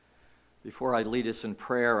Before I lead us in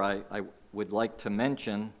prayer, I would like to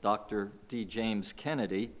mention Dr. D. James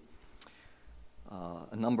Kennedy.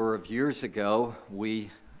 A number of years ago,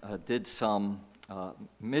 we did some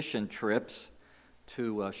mission trips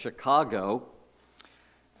to Chicago,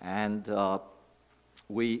 and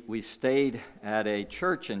we stayed at a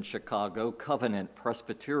church in Chicago, Covenant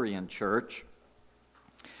Presbyterian Church,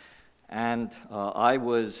 and I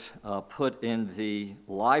was put in the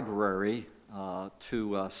library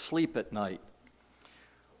to sleep at night.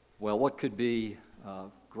 Well, what could be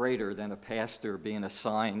greater than a pastor being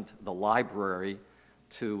assigned the library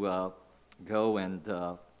to go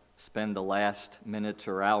and spend the last minutes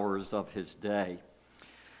or hours of his day?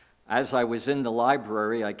 As I was in the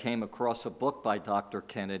library, I came across a book by Dr.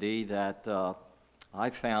 Kennedy that I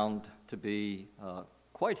found to be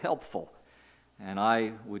quite helpful. And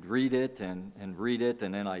I would read it and read it,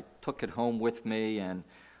 and then I took it home with me and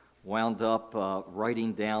wound up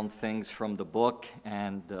writing down things from the book,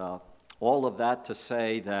 and all of that to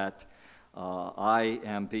say that I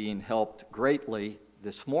am being helped greatly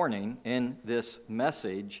this morning in this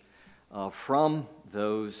message from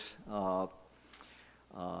those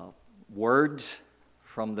words,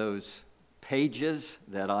 from those pages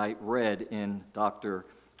that I read in Dr.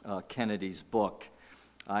 Kennedy's book.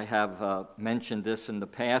 I have mentioned this in the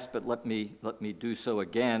past, but let me do so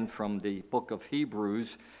again from the book of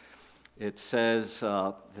Hebrews. It says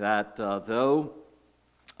that though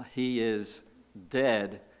he is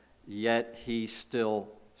dead, yet he still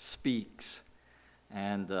speaks.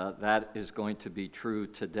 And that is going to be true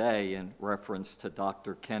today in reference to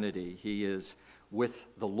Dr. Kennedy. He is with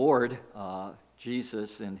the Lord,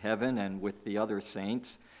 Jesus, in heaven and with the other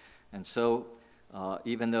saints. And so,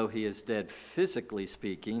 even though he is dead physically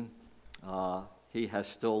speaking, he has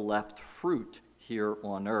still left fruit here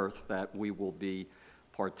on earth that we will be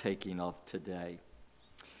partaking of today.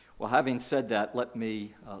 Well, having said that, let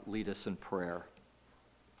me lead us in prayer.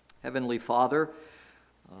 Heavenly Father,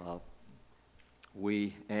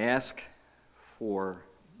 we ask for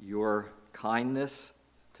your kindness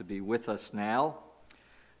to be with us now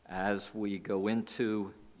as we go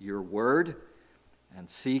into your word and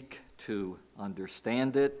seek to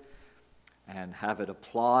understand it and have it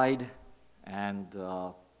applied and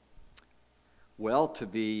to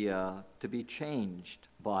be changed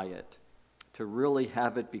by it, to really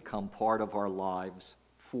have it become part of our lives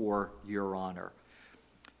for your honor.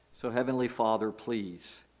 So, Heavenly Father,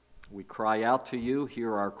 please, we cry out to you,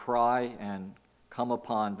 hear our cry, and come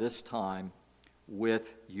upon this time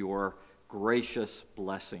with your gracious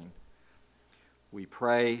blessing. We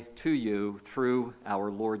pray to you through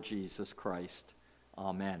our Lord Jesus Christ.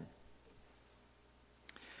 Amen.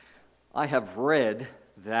 I have read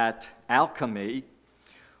that alchemy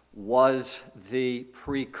was the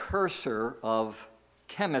precursor of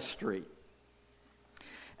chemistry.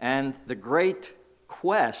 And the great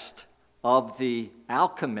quest of the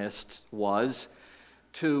alchemists was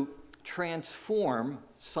to transform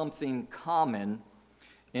something common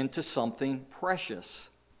into something precious,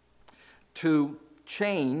 to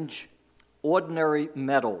change ordinary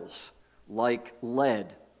metals like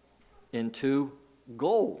lead into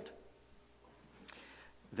gold.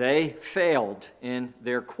 They failed in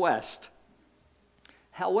their quest.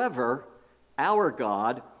 However, our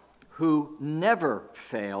God, who never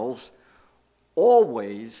fails,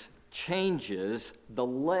 always changes the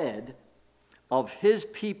lead of his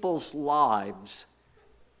people's lives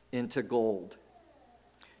into gold.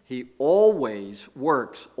 He always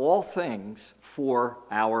works all things for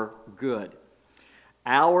our good.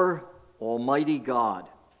 Our Almighty God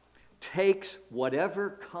takes whatever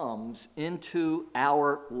comes into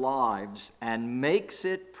our lives and makes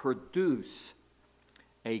it produce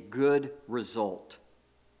a good result.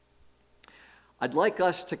 I'd like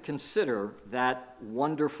us to consider that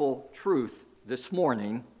wonderful truth this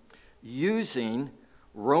morning using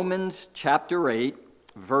Romans chapter 8,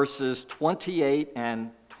 verses 28 and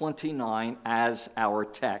 29 as our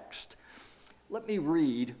text. Let me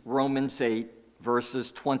read Romans 8, verses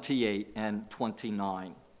 28 and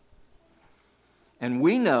 29. And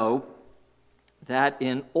we know that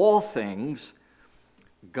in all things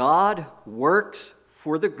God works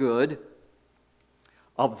for the good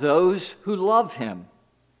of those who love him,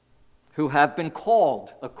 who have been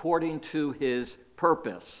called according to his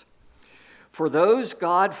purpose. For those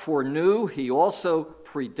God foreknew, he also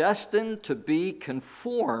predestined to be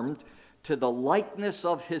conformed to the likeness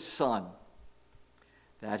of his Son,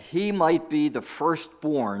 that he might be the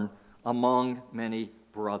firstborn among many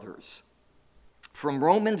brothers. From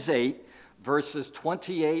Romans 8, verses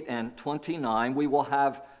 28 and 29, we will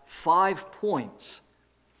have 5 points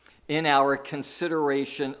in our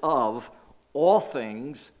consideration of all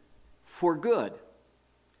things for good.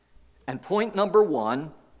 And point number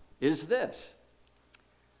one is this: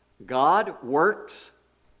 God works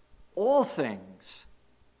all things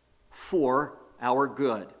for our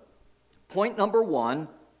good. Point number one,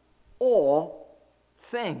 all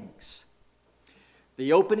things.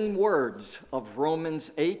 The opening words of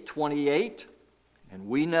Romans 8:28, and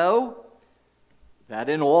we know that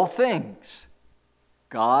in all things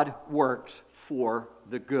God works for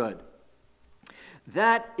the good.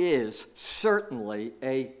 That is certainly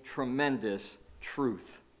a tremendous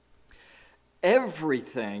truth.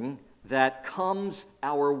 Everything that comes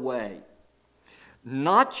our way,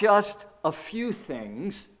 not just a few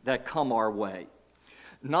things that come our way,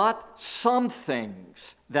 not some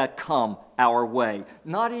things that come our way,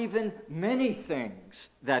 not even many things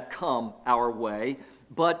that come our way,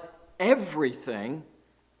 but everything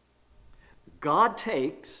God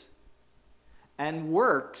takes and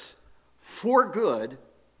works for good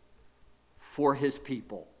for his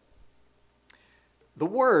people. The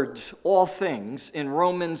words all things in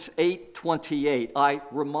Romans 8:28, I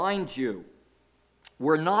remind you,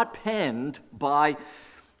 were not penned by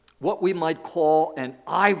what we might call an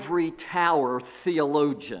ivory tower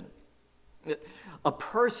theologian, a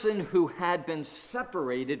person who had been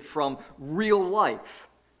separated from real life,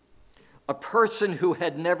 a person who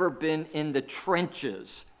had never been in the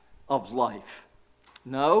trenches of life.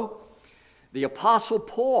 No, the Apostle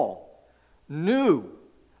Paul knew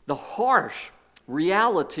the harsh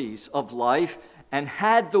realities of life and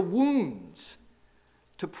had the wounds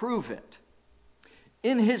to prove it.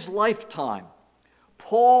 In his lifetime,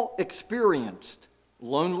 Paul experienced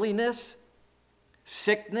loneliness,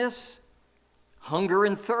 sickness, hunger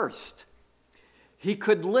and thirst. He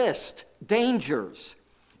could list dangers,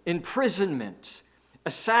 imprisonments,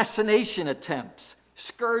 assassination attempts,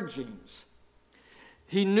 scourgings.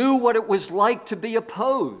 He knew what it was like to be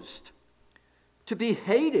opposed, to be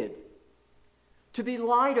hated, to be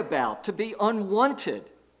lied about, to be unwanted,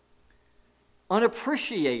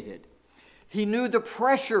 unappreciated. He knew the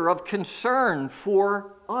pressure of concern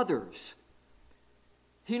for others.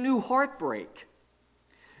 He knew heartbreak.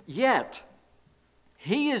 Yet,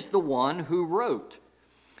 he is the one who wrote,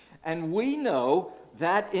 and we know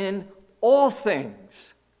that in all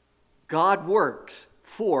things, God works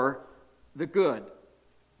for the good.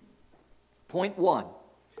 Point one,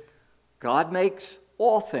 God makes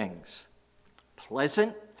all things,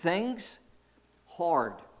 pleasant things,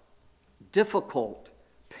 hard, difficult,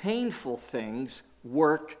 painful things,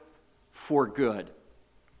 work for good.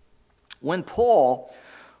 When Paul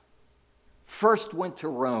first went to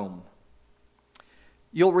Rome,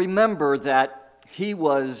 you'll remember that he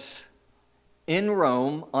was in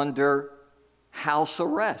Rome under house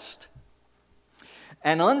arrest.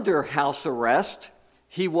 And under house arrest,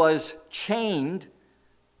 he was chained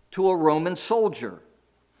to a Roman soldier.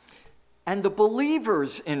 And the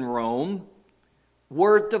believers in Rome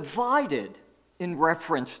were divided in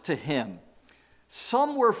reference to him.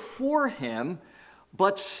 Some were for him,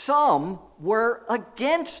 but some were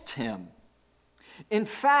against him. In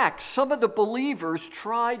fact, some of the believers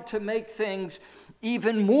tried to make things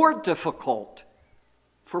even more difficult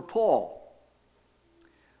for Paul.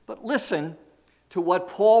 But listen to what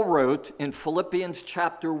Paul wrote in Philippians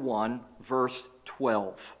chapter 1, verse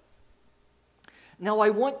 12. Now, I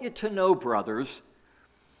want you to know, brothers,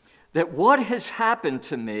 that what has happened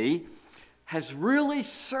to me has really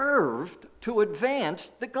served to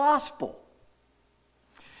advance the gospel.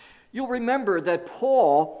 You'll remember that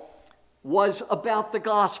Paul was about the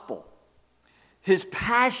gospel. His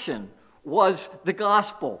passion was the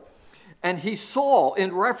gospel. And he saw,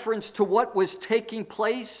 in reference to what was taking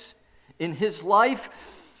place in his life,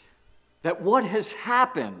 that what has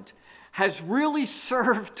happened has really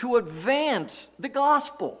served to advance the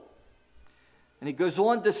gospel. And he goes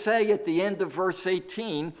on to say at the end of verse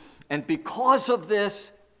 18, and because of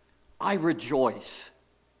this, I rejoice.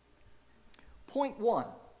 Point one,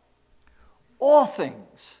 all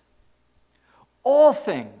things,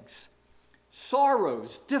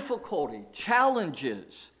 sorrows, difficulty,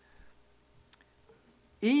 challenges,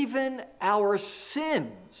 even our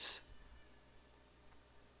sins,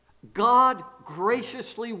 God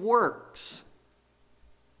graciously works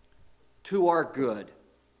to our good.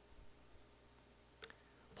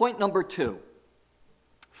 Point number two,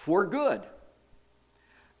 for good.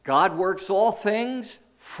 God works all things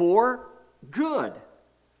for good.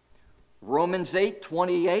 Romans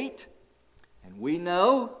 8:28, and we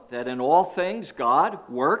know that in all things God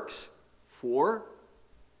works for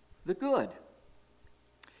the good.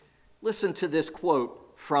 Listen to this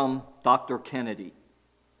quote from Dr. Kennedy.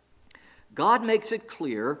 God makes it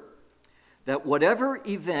clear that whatever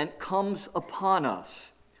event comes upon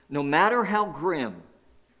us, no matter how grim,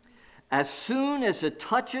 as soon as it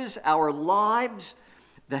touches our lives,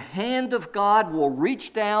 the hand of God will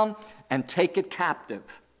reach down and take it captive.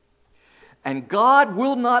 And God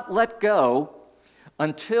will not let go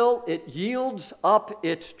until it yields up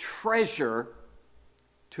its treasure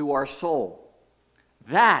to our soul.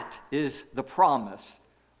 That is the promise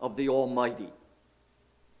of the Almighty.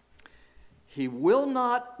 He will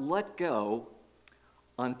not let go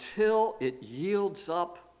until it yields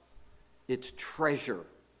up its treasure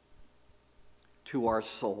to our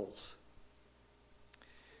souls.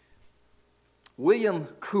 William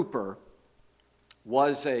Cowper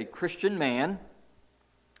was a Christian man,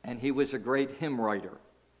 and he was a great hymn writer.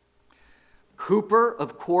 Cowper,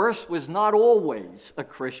 of course, was not always a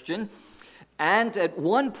Christian, and at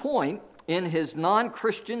one point in his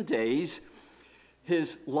non-Christian days,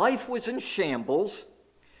 his life was in shambles,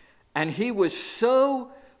 and he was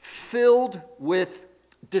so filled with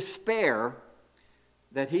despair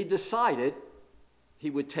that he decided he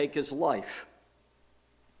would take his life.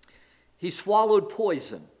 He swallowed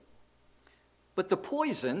poison, but the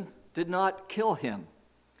poison did not kill him.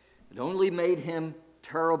 It only made him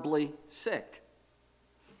terribly sick.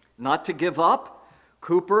 Not to give up,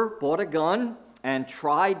 Cowper bought a gun and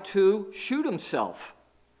tried to shoot himself,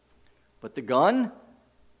 but the gun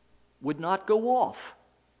would not go off.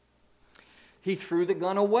 He threw the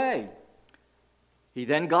gun away. He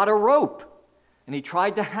then got a rope, and he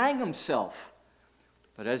tried to hang himself.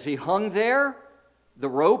 But as he hung there, the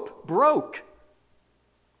rope broke.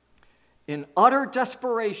 In utter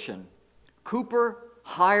desperation, Cowper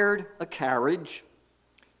hired a carriage.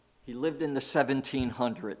 He lived in the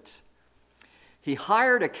 1700s. He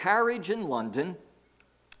hired a carriage in London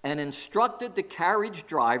and instructed the carriage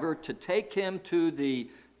driver to take him to the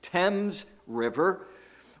Thames River,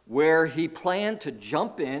 where he planned to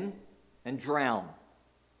jump in and drown.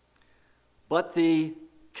 But the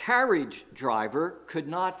carriage driver could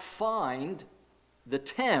not find the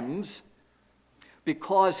Thames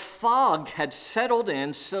because fog had settled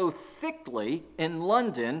in so thickly in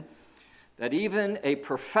London that even a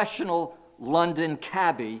professional London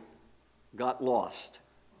cabbie got lost.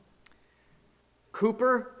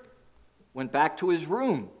 Cowper went back to his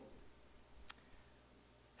room.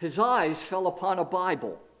 His eyes fell upon a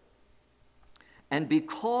Bible, and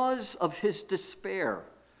because of his despair,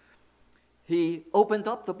 he opened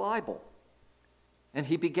up the Bible and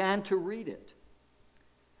he began to read it.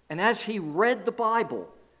 And as he read the Bible,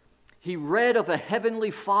 he read of a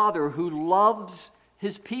heavenly Father who loves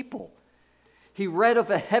his people. He read of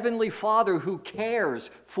a heavenly Father who cares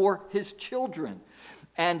for his children.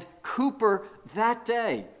 And Cowper that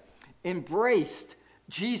day embraced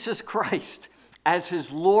Jesus Christ as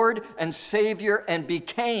his Lord and Savior and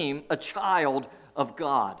became a child of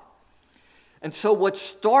God. And so what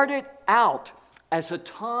started out as a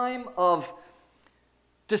time of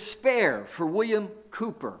despair for William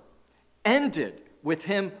Cowper ended with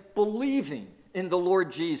him believing in the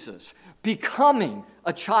Lord Jesus, becoming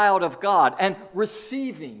a child of God, and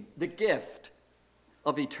receiving the gift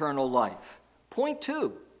of eternal life. Point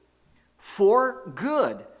 2, for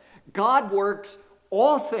good. God works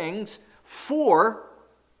all things for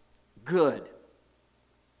good.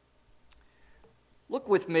 Look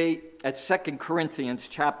with me at 2 Corinthians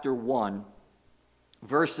chapter 1,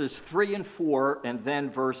 verses 3 and 4, and then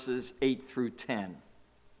verses 8 through 10.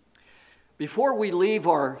 Before we leave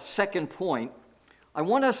our second point, I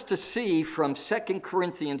want us to see from 2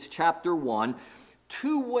 Corinthians chapter 1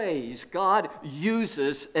 two ways God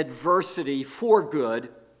uses adversity for good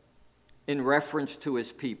in reference to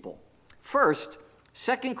his people. First,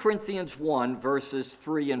 2 Corinthians 1, verses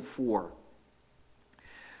 3 and 4.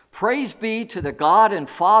 Praise be to the God and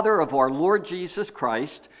Father of our Lord Jesus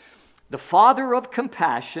Christ, the Father of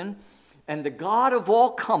compassion and the God of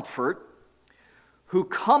all comfort, who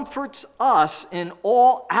comforts us in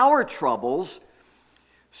all our troubles,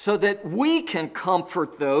 so that we can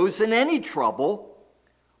comfort those in any trouble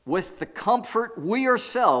with the comfort we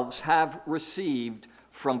ourselves have received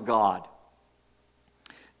from God.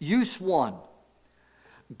 Use 1.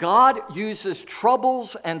 God uses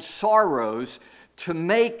troubles and sorrows to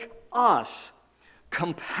make us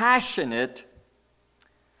compassionate,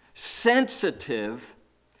 sensitive,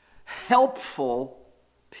 helpful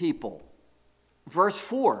people. Verse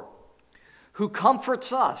 4, who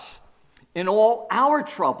comforts us in all our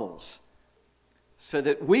troubles so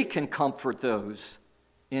that we can comfort those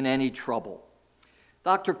in any trouble.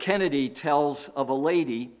 Dr. Kennedy tells of a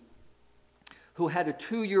lady who had a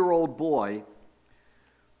 2-year-old boy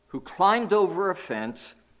who climbed over a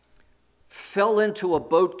fence, fell into a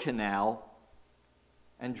boat canal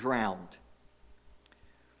and drowned.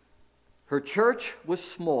 Her church was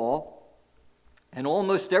small, and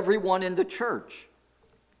almost everyone in the church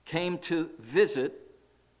came to visit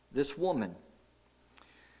this woman.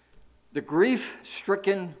 The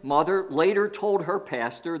grief-stricken mother later told her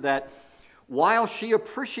pastor that while she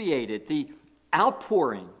appreciated the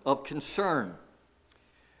outpouring of concern,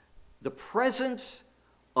 the presence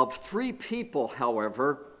of 3 people,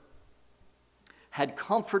 however, had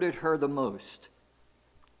comforted her the most.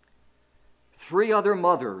 3 other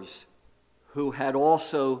mothers who had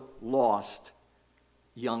also lost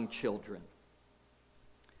young children.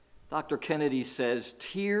 Dr. Kennedy says,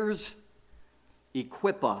 tears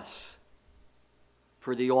equip us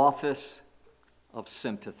for the office of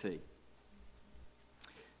sympathy.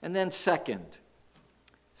 And then second,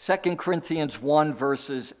 2 Corinthians 1,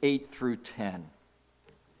 verses 8 through 10.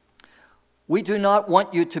 We do not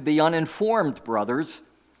want you to be uninformed, brothers,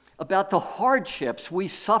 about the hardships we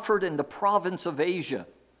suffered in the province of Asia.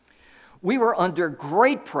 We were under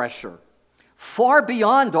great pressure, far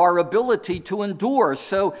beyond our ability to endure,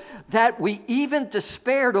 so that we even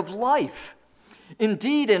despaired of life.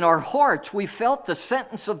 Indeed, in our hearts, we felt the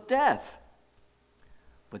sentence of death.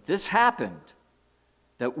 But this happened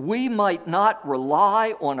that we might not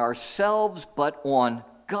rely on ourselves, but on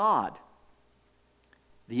God.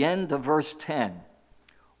 The end of verse 10.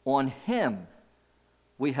 On him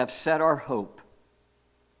we have set our hope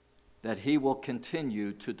that he will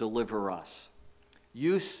continue to deliver us.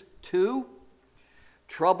 Use 2.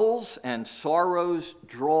 Troubles and sorrows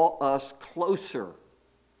draw us closer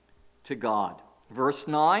to God. Verse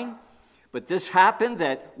 9. But this happened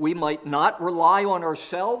that we might not rely on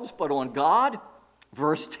ourselves, but on God.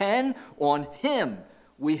 Verse 10. On him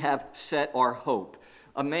we have set our hope.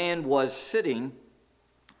 A man was sitting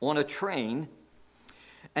on a train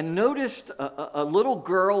and noticed a little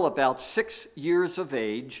girl about 6 years of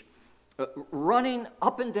age running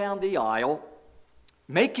up and down the aisle,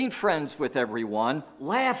 making friends with everyone,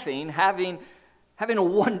 laughing, having a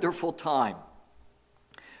wonderful time.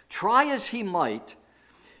 Try as he might,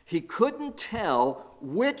 he couldn't tell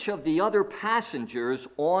which of the other passengers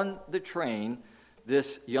on the train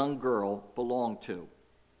this young girl belonged to.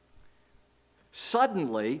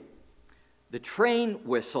 Suddenly, the train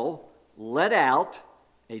whistle let out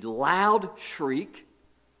a loud shriek,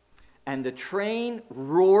 and the train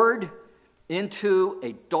roared into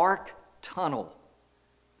a dark tunnel.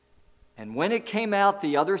 And when it came out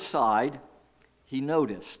the other side, he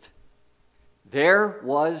noticed there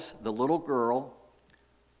was the little girl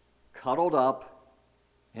cuddled up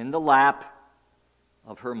in the lap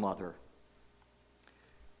of her mother.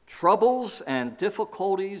 Troubles and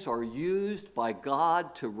difficulties are used by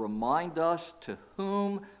God to remind us to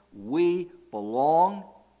whom we belong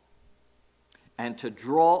and to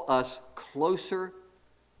draw us closer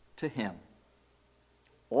to him.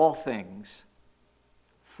 All things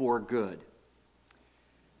for good.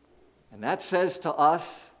 And that says to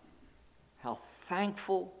us how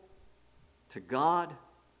thankful to God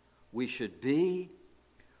we should be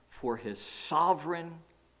for his sovereign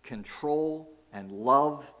control and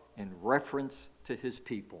love in reference to his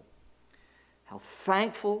people. How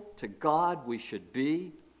thankful to God we should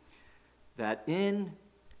be that in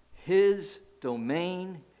his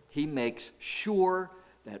domain he makes sure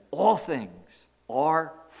that all things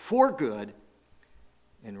are for good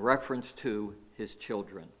in reference to his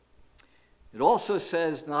children. It also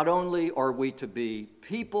says not only are we to be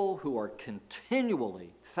people who are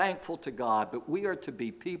continually thankful to God, but we are to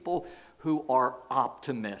be people who are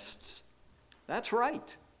optimists. That's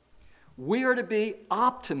right. We are to be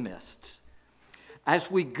optimists.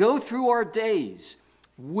 As we go through our days,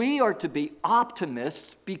 we are to be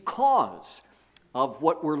optimists because of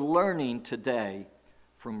what we're learning today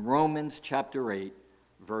from Romans chapter 8,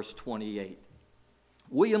 verse 28.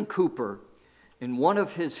 William Cooper, in one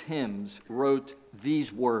of his hymns, wrote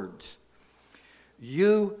these words: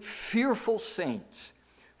 "You fearful saints,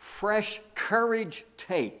 fresh courage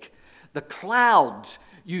take. The clouds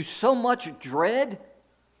you so much dread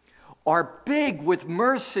are big with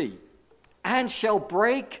mercy and shall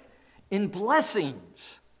break in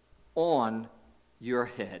blessings on your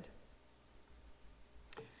head."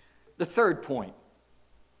 The third point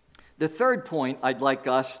I'd like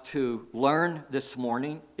us to learn this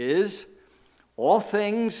morning is all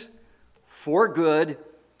things for good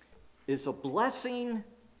is a blessing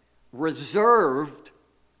reserved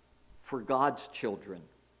for God's children.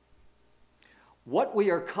 What we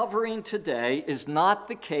are covering today is not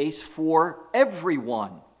the case for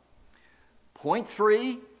everyone. Point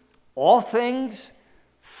 3, all things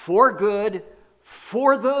for good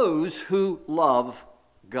for those who love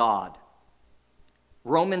God.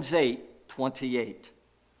 Romans 8:28.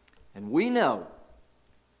 And we know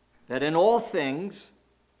that in all things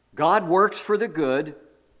God works for the good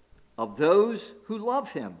of those who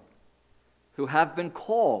love him, who have been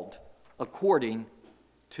called according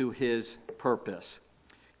to his purpose.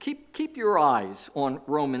 Keep your eyes on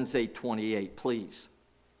Romans 8:28, please.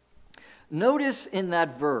 Notice in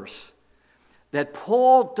that verse that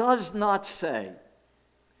Paul does not say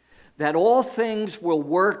that all things will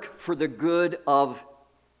work for the good of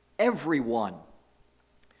everyone.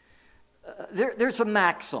 There's a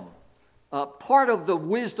maxim, part of the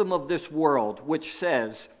wisdom of this world, which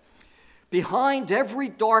says, behind every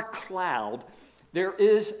dark cloud, there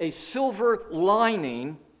is a silver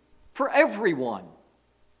lining for everyone.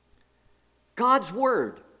 God's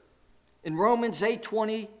word in Romans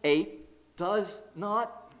 8:28 does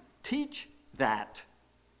not teach that.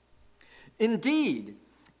 Indeed,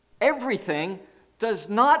 everything does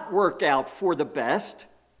not work out for the best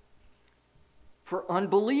for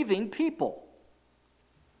unbelieving people.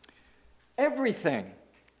 Everything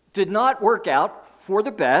did not work out for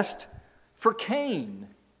the best for Cain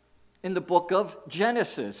in the book of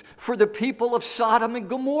Genesis, for the people of Sodom and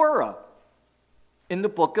Gomorrah in the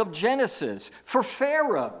book of Genesis, for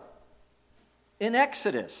Pharaoh in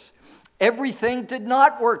Exodus. Everything did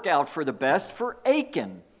not work out for the best for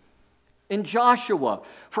Achan in Joshua,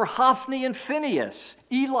 for Hophni and Phinehas,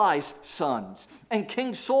 Eli's sons, and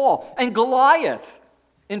King Saul, and Goliath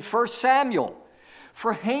in 1 Samuel,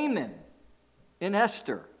 for Haman in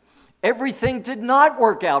Esther. Everything did not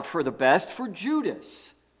work out for the best for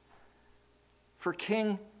Judas, for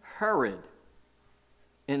King Herod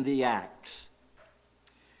in the Acts.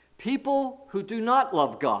 People who do not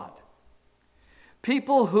love God,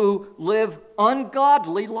 people who live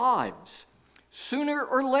ungodly lives, sooner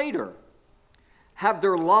or later have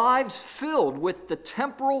their lives filled with the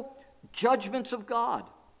temporal judgments of God.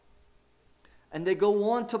 And they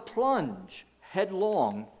go on to plunge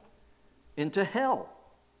headlong into hell,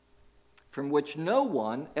 from which no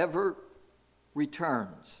one ever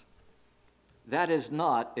returns. That is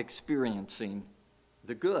not experiencing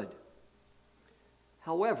the good.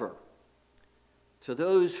 However, to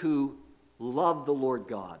those who love the Lord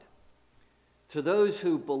God, to those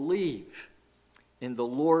who believe in the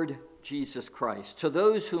Lord Jesus Christ, to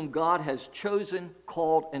those whom God has chosen,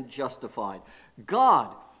 called, and justified,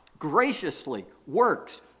 God graciously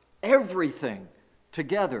works everything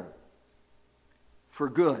together for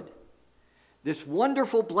good. This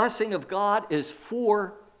wonderful blessing of God is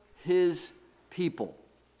for his people,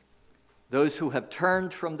 those who have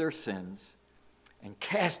turned from their sins and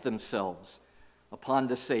cast themselves upon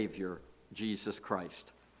the Savior, Jesus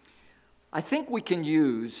Christ. I think we can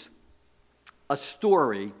use a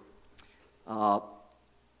story,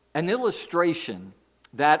 an illustration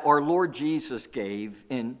that our Lord Jesus gave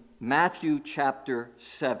in Matthew chapter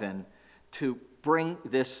 7 to bring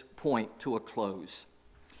this point to a close.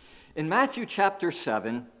 In Matthew chapter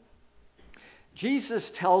 7,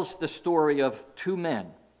 Jesus tells the story of two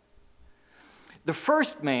men. The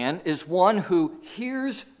first man is one who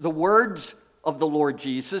hears the words of the Lord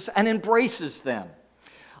Jesus and embraces them.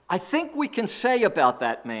 I think we can say about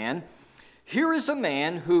that man, here is a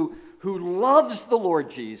man who loves the Lord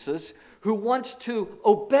Jesus, who wants to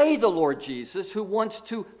obey the Lord Jesus, who wants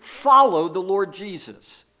to follow the Lord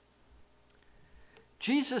Jesus.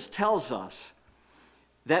 Jesus tells us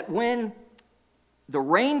that when the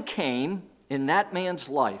rain came in that man's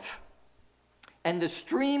life, and the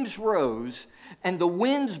streams rose, and the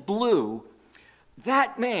winds blew,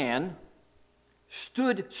 that man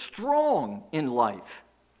stood strong in life.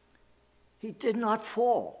 He did not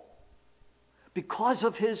fall because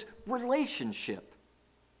of his relationship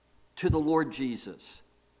to the Lord Jesus.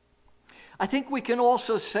 I think we can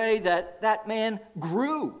also say that that man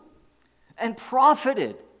grew and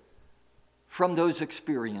profited from those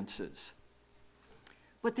experiences.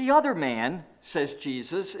 But the other man, says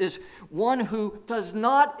Jesus, is one who does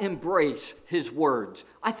not embrace his words.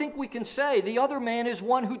 I think we can say the other man is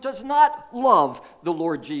one who does not love the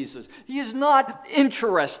Lord Jesus. He is not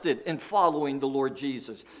interested in following the Lord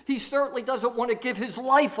Jesus. He certainly doesn't want to give his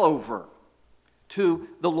life over to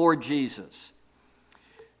the Lord Jesus.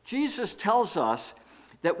 Jesus tells us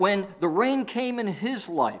that when the rain came in his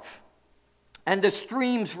life, and the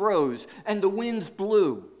streams rose, and the winds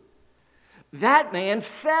blew, that man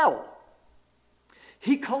fell.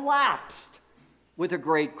 He collapsed with a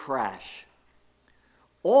great crash.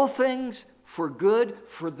 All things for good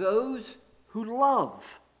for those who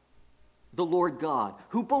love the Lord God,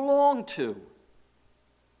 who belong to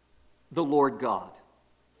the Lord God.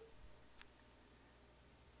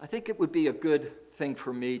 I think it would be a good thing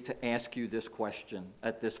for me to ask you this question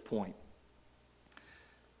at this point.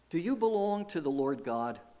 Do you belong to the Lord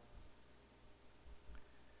God?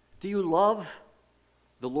 Do you love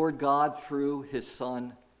the Lord God through his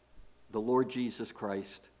Son, the Lord Jesus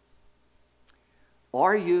Christ?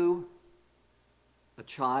 Are you a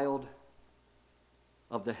child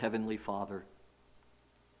of the Heavenly Father?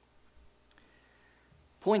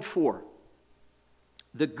 Point 4,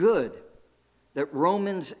 the good that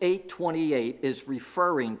Romans 8:28 is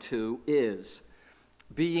referring to is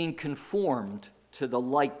being conformed to the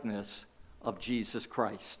likeness of Jesus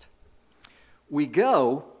Christ. We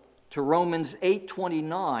go to Romans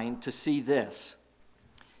 8:29 to see this.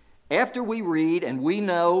 After we read, and we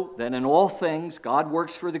know that in all things God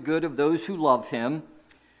works for the good of those who love him,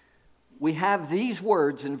 we have these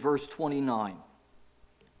words in verse 29.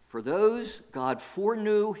 For those God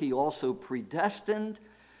foreknew, he also predestined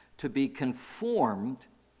to be conformed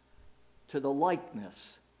to the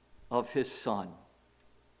likeness of his Son.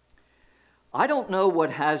 I don't know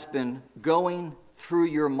what has been going through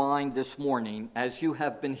your mind this morning as you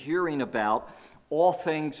have been hearing about all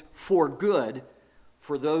things for good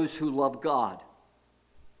for those who love God.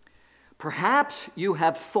 Perhaps you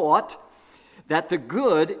have thought that the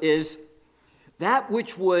good is that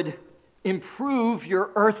which would improve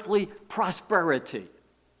your earthly prosperity,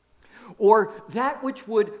 or that which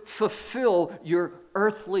would fulfill your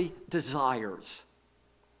earthly desires.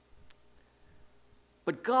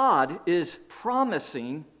 But God is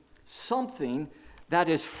promising something that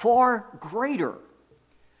is far greater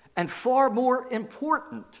and far more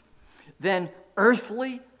important than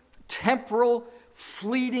earthly, temporal,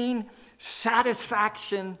 fleeting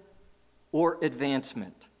satisfaction or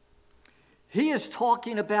advancement. He is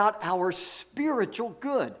talking about our spiritual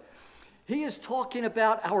good. He is talking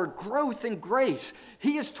about our growth in grace.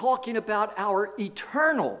 He is talking about our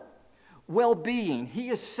eternal well-being. He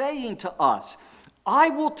is saying to us, I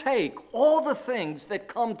will take all the things that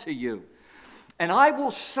come to you, and I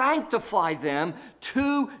will sanctify them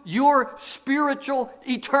to your spiritual,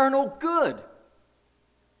 eternal good.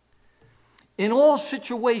 In all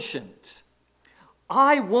situations,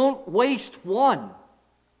 I won't waste one.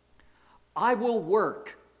 I will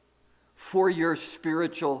work for your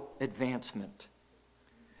spiritual advancement.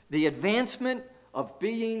 The advancement of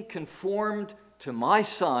being conformed to my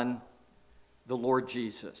Son, the Lord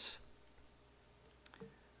Jesus.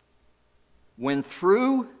 When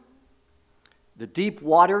through the deep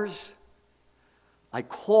waters I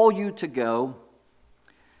call you to go,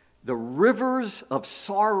 the rivers of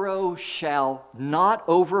sorrow shall not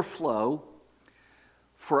overflow,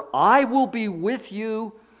 for I will be with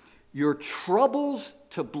you, your troubles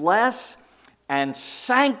to bless and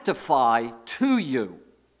sanctify to you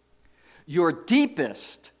your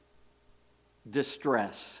deepest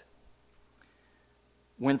distress.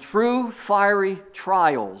 When through fiery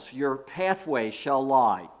trials your pathway shall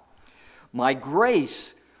lie, my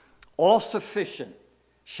grace, all sufficient,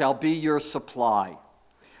 shall be your supply.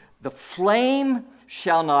 The flame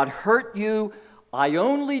shall not hurt you. I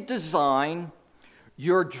only design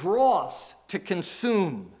your dross to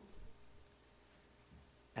consume.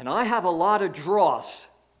 And I have a lot of dross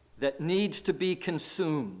that needs to be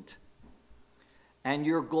consumed, and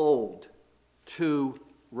your gold to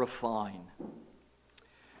refine.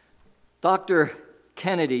 Dr.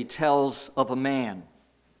 Kennedy tells of a man,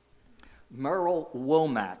 Merle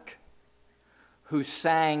Womack, who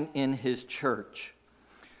sang in his church.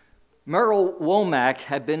 Merle Womack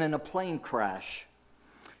had been in a plane crash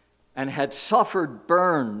and had suffered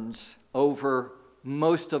burns over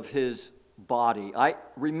most of his body. I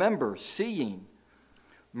remember seeing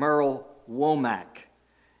Merle Womack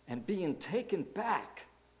and being taken back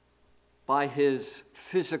by his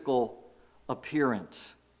physical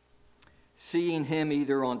appearance, seeing him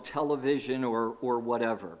either on television or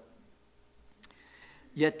whatever.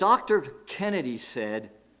 Yet Dr. Kennedy said,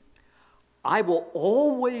 I will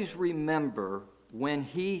always remember when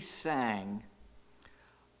he sang,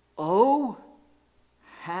 "Oh,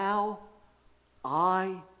 how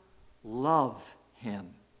I love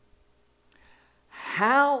him.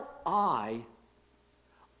 How I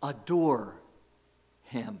adore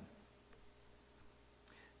him."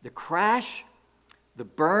 The crash, the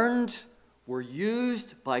burns were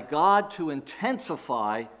used by God to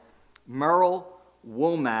intensify Merle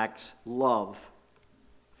Womack's love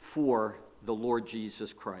for the Lord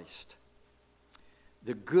Jesus Christ.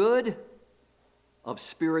 The good of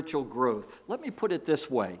spiritual growth. Let me put it this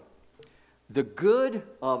way. The good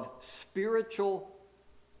of spiritual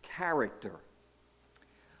character.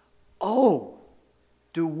 Oh,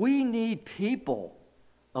 do we need people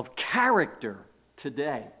of character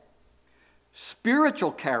today.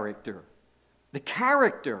 Spiritual character, the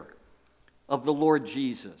character of the Lord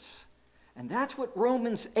Jesus. And that's what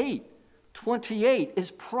Romans 8:28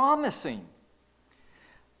 is promising.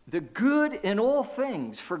 The good in all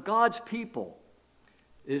things for God's people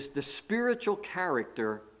is the spiritual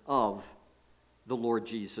character of the Lord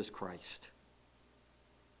Jesus Christ.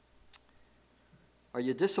 Are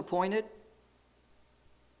you disappointed?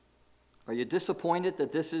 Are you disappointed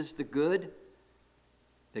that this is the good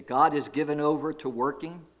that God has given over to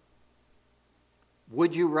working?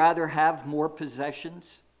 Would you rather have more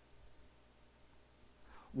possessions?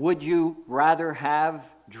 Would you rather have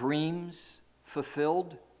dreams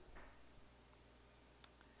fulfilled?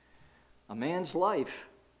 A man's life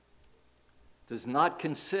does not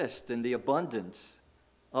consist in the abundance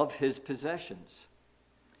of his possessions.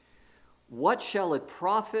 What shall it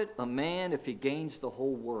profit a man if he gains the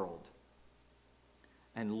whole world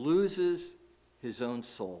and loses his own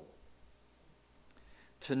soul?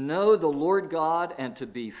 To know the Lord God and to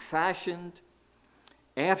be fashioned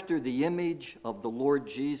after the image of the Lord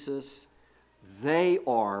Jesus, they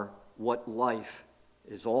are what life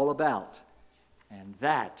is all about. And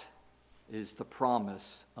that is the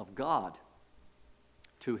promise of God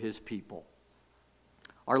to his people.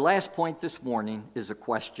 Our last point this morning is a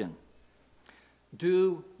question.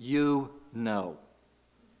 Do you know?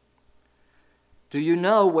 Do you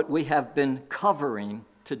know what we have been covering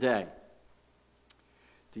today?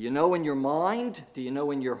 Do you know in your mind? Do you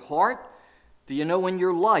know in your heart? Do you know in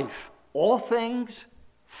your life? All things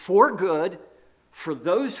for good, for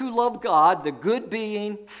those who love God, the good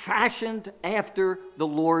being fashioned after the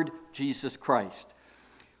Lord Jesus Christ.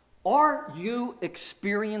 Are you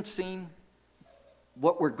experiencing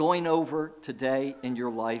what we're going over today in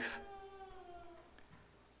your life?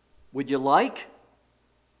 Would you like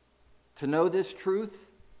to know this truth?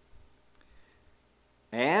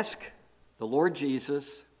 Ask the Lord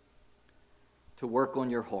Jesus to work on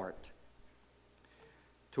your heart.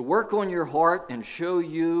 To work on your heart and show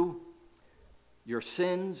you your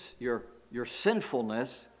sins, your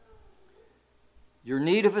sinfulness, your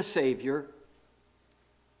need of a Savior,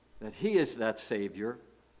 that He is that Savior.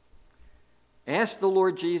 Ask the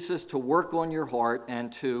Lord Jesus to work on your heart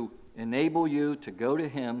and to enable you to go to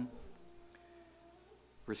Him,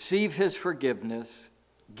 receive His forgiveness,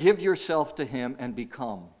 give yourself to Him, and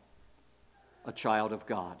become a child of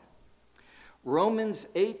God. Romans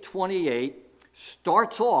 8:28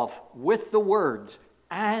 starts off with the words,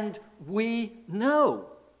 "And we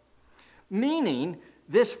know," meaning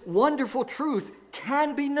this wonderful truth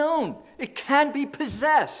can be known, it can be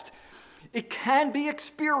possessed, it can be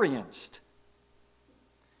experienced.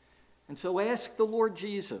 And so ask the Lord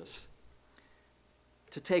Jesus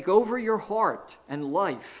to take over your heart and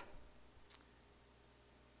life,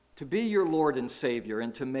 to be your Lord and Savior,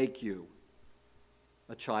 and to make you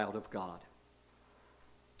a child of God.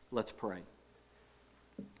 Let's pray.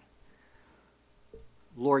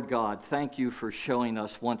 Lord God, thank you for showing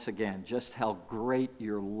us once again just how great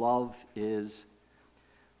your love is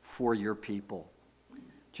for your people,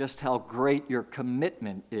 just how great your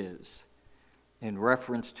commitment is in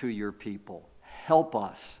reference to your people. Help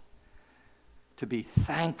us to be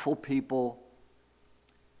thankful people,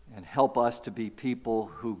 and help us to be people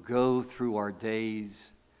who go through our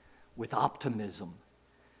days with optimism,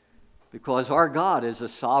 because our God is a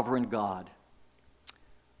sovereign God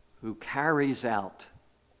who carries out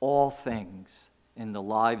all things in the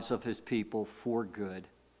lives of his people for good,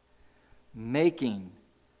 making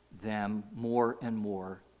them more and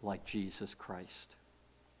more like Jesus Christ.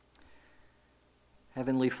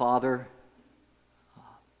 Heavenly Father,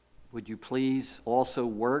 would you please also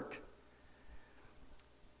work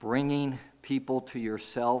bringing people to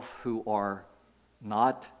yourself who are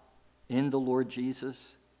not in the Lord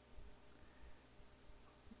Jesus?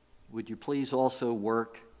 Would you please also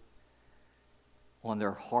work on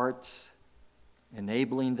their hearts,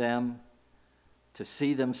 enabling them to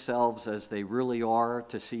see themselves as they really are,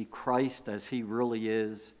 to see Christ as he really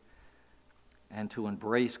is, and to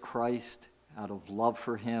embrace Christ out of love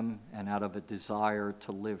for him and out of a desire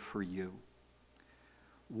to live for you.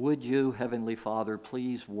 Would you, Heavenly Father,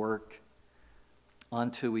 please work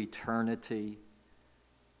unto eternity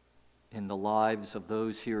in the lives of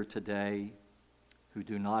those here today who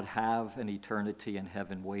do not have an eternity in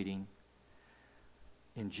heaven waiting.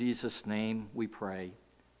 In Jesus' name we pray.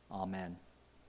 Amen.